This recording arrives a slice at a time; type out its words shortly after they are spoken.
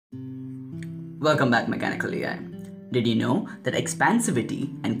Welcome back, MechanicalEI. Did you know that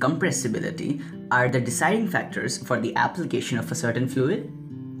expansivity and compressibility are the deciding factors for the application of a certain fluid?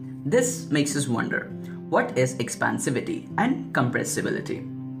 This makes us wonder, what is expansivity and compressibility?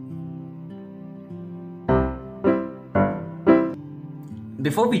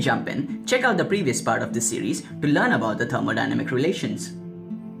 Before we jump in, check out the previous part of this series to learn about the thermodynamic relations.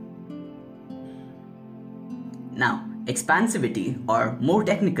 Now, expansivity, or more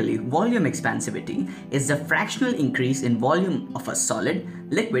technically volume expansivity, is the fractional increase in volume of a solid,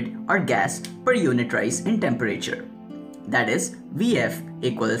 liquid or gas per unit rise in temperature. That is, Vf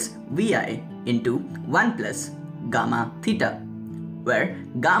equals Vi into 1 plus gamma theta, where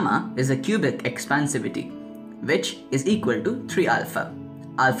gamma is a cubic expansivity, which is equal to 3 alpha.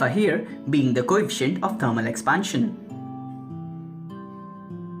 Alpha here being the coefficient of thermal expansion.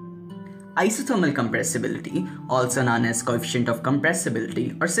 Isothermal compressibility, also known as coefficient of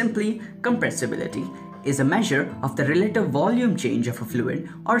compressibility or simply compressibility, is a measure of the relative volume change of a fluid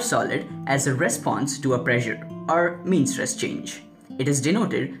or solid as a response to a pressure or mean stress change. It is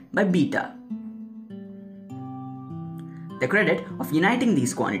denoted by beta. The credit of uniting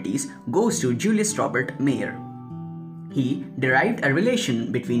these quantities goes to Julius Robert Mayer. He derived a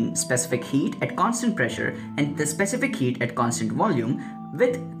relation between specific heat at constant pressure and the specific heat at constant volume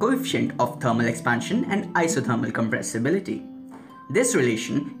with coefficient of thermal expansion and isothermal compressibility. This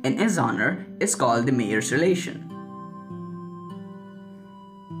relation, in his honor, is called the Mayer's relation.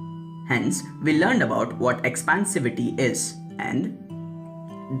 Hence, we learned about what expansivity is and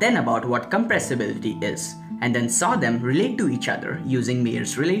then about what compressibility is, and then saw them relate to each other using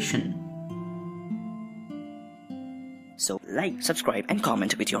Mayer's relation. So like, subscribe and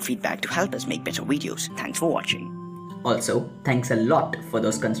comment with your feedback to help us make better videos. Thanks for watching. Also, thanks a lot for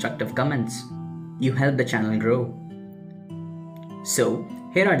those constructive comments. You help the channel grow. So,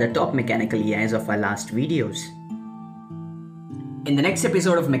 here are the top MechanicalEIs of our last videos. In the next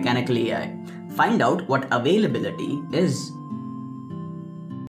episode of MechanicalEI, find out what availability is.